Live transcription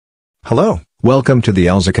Hello, welcome to the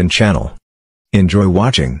Elziken channel. Enjoy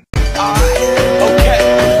watching. Tonight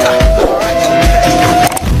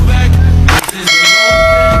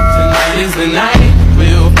is the night,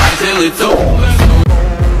 we'll fight till it's over.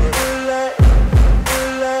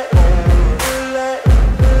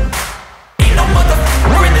 Ain't no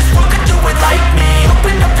motherfucker in this world could do it like me.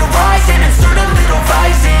 Open up your eyes and insert a little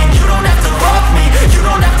rising. You don't have to love me, you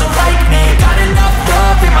don't have to like me. Got enough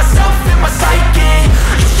love in myself, in my psyche.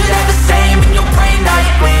 You should have the same in your brain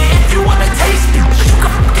nightly. If you wanna taste me, you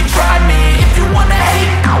can fucking try me. If you wanna hate,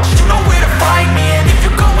 you know where to find me. And if you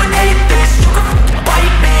go and hate this, you can fucking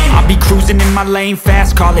bite me. I'll be cruising in my lane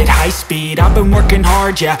fast, call it high speed. I've been working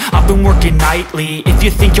hard, yeah, I've been working nightly. If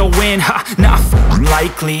you think you'll win, ha, nah,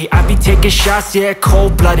 likely. I be taking shots, yeah,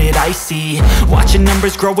 cold-blooded, icy. Watching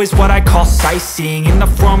numbers grow is what I call sightseeing. In the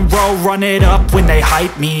front row, run it up when they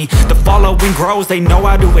hype me. The following grows, they know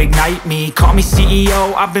how to ignite me. Call me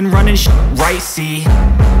CEO, I've been running shit right, see.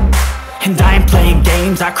 And I ain't playing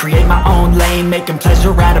games, I create my own lane, making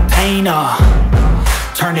pleasure out of pain,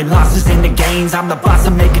 turning losses into gains. I'm the boss,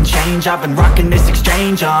 I'm making change. I've been rocking this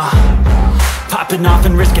exchange, popping off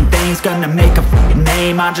and risking things. Gonna make a f***ing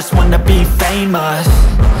name. I just wanna be famous,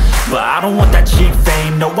 but I don't want that cheap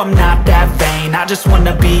fame. No, I'm not that vain. I just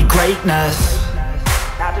wanna be greatness.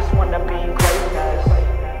 I just wanna be greatness.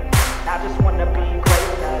 I just wanna be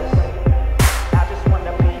greatness. I just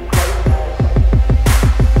wanna be greatness.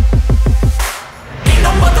 Ain't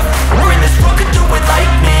no motherfucker in this world could do it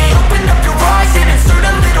like me. Open up your eyes and insert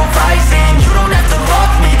a little rising. You don't have to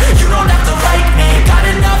love me, you don't have to like me. Got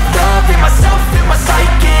enough love in myself, in my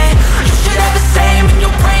psyche. You should have the same in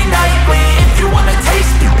your brain nightly. If you wanna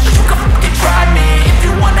taste me, you can fucking try me. If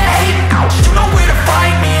you wanna hate, you know where to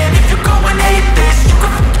find me. And if you go and hate this, you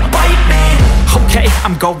can fucking bite me. Okay,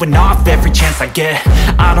 I'm going off every chance I get.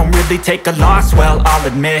 I don't really take a loss, well, I'll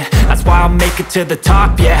admit. That's why I'll make it to the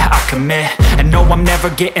top, yeah, I commit. And no, I'm never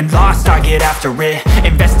getting lost, I get after it.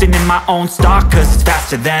 Investing in my own stock, cause it's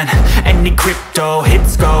faster than any crypto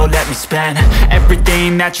hits go, let me spend.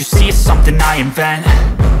 Everything that you see is something I invent,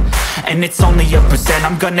 and it's only a percent.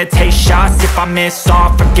 I'm gonna take shots, if I miss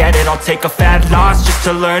all, forget it. I'll take a fat loss just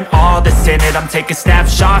to learn all that's in it. I'm taking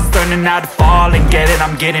snapshots, learning how to fall and get it.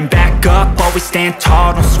 I'm getting back up, always stand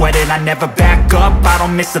tall, don't sweat it. I never back up, I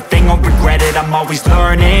don't miss a thing or regret it. I'm always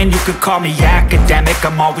learning, you could call me academic.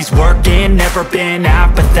 I'm always working, never been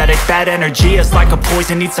apathetic. Bad energy is like a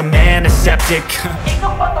poison, needs some antiseptic. Ain't no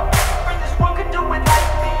motherfucker in this world could do it like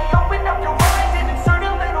me. Open up your eyes and insert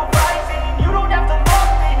a little rising. You don't have to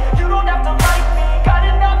love me, you don't have to like me. Got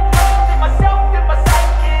enough love in myself, in my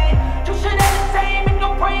psyche. You should have the same in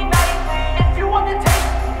your brain nightly. If you wanna taste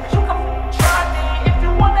me, you can f***ing try me. If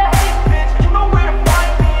you wanna hate, bitch, you know where to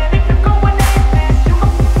find me. And if you go and hate this, you can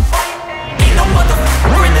f***ing fight me. Ain't no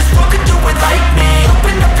motherfucker in this world could do it like me.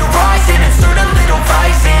 Open up your eyes and insert a little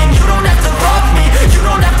rising. You don't have to love me, you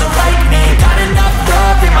don't have to like me. Got enough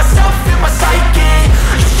love in myself, in my psyche.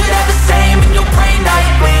 You should have the same in your brain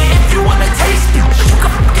nightly. If you wanna taste me, you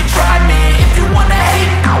can fucking try me. If you wanna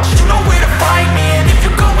hate, you know where to find me. And if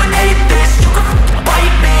you go and hate this, you can fucking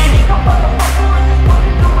bite me. Ain't no motherfucker in this world can do it like me.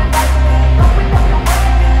 Open up your eyes and insert a little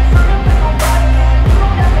rising. You don't have to love me, you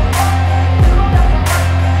don't have to like me. Got enough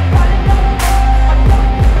love in myself.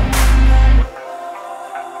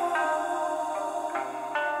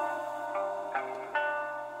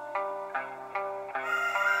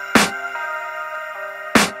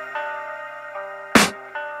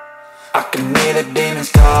 I can hear the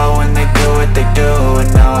demons call when they do what they do.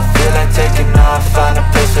 And now I feel like taking off, find a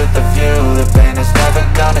place with a view. The pain is never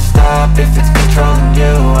gonna stop if it's controlling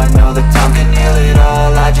you. I know that time can heal it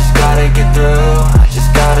all, I just gotta get through. I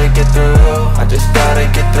just gotta get through, I just gotta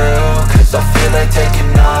get through. Cause I feel like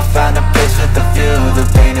taking off, find a place with a view. The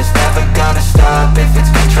pain is never gonna stop if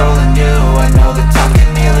it's controlling you. I know that time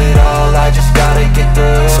can heal it all, I just gotta get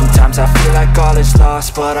through. Sometimes I feel like all is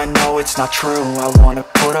lost, but I know it's not true. I wanna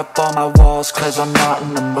put up all my walls cause I'm not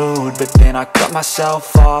in the mood, but then I cut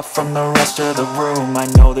myself off from the rest of the room. I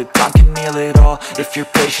know that time can heal it all if you're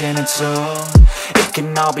patient, and soon it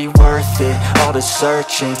can all be worth it, all the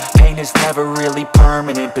searching. Pain is never really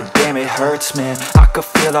permanent, but damn it hurts, man. I could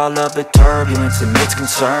feel all of the turbulence and it's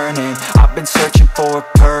concerning. I've been searching for a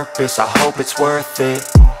purpose, I hope it's worth it.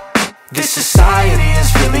 This society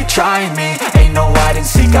is really trying me. Ain't no hide and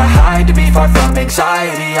seek, I hide to be far from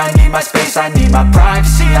anxiety. I need my space, I need my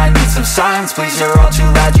privacy. I need some silence, please, you're all too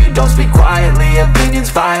loud. You don't speak quietly, opinions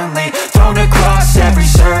violently thrown across every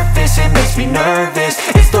surface. It makes me nervous,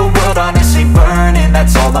 is the world honestly burning?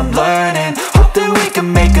 That's all I'm learning. Hope that we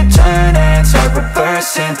can make a turn and start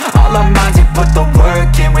reversing all our minds and put the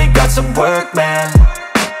work in. We got some work, man.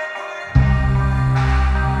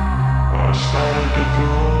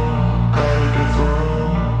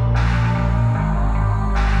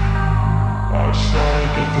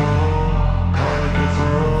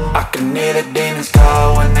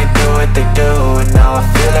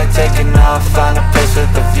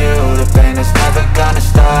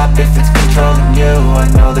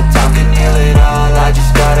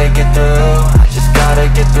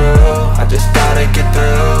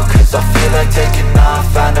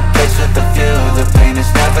 find a place with a view. The pain is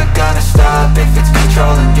never gonna stop if it's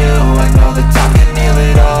controlling you. I know that time can heal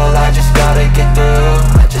it all. I just gotta get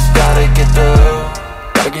through. I just gotta get through.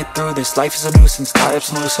 Gotta get through this, life is a nuisance, tie up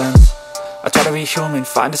some loose ends. I try to be human,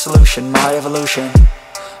 find a solution, my evolution.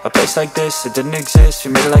 A place like this, it didn't exist,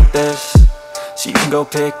 we made it like this. So you can go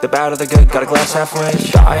pick the bad or the good, got a glass half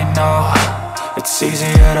wish. I know, it's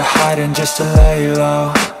easier to hide than just to lay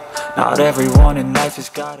low. Not everyone in life has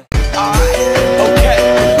got it.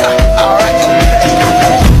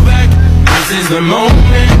 This is the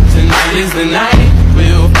moment, tonight is the night.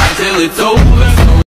 We'll fight till it's over.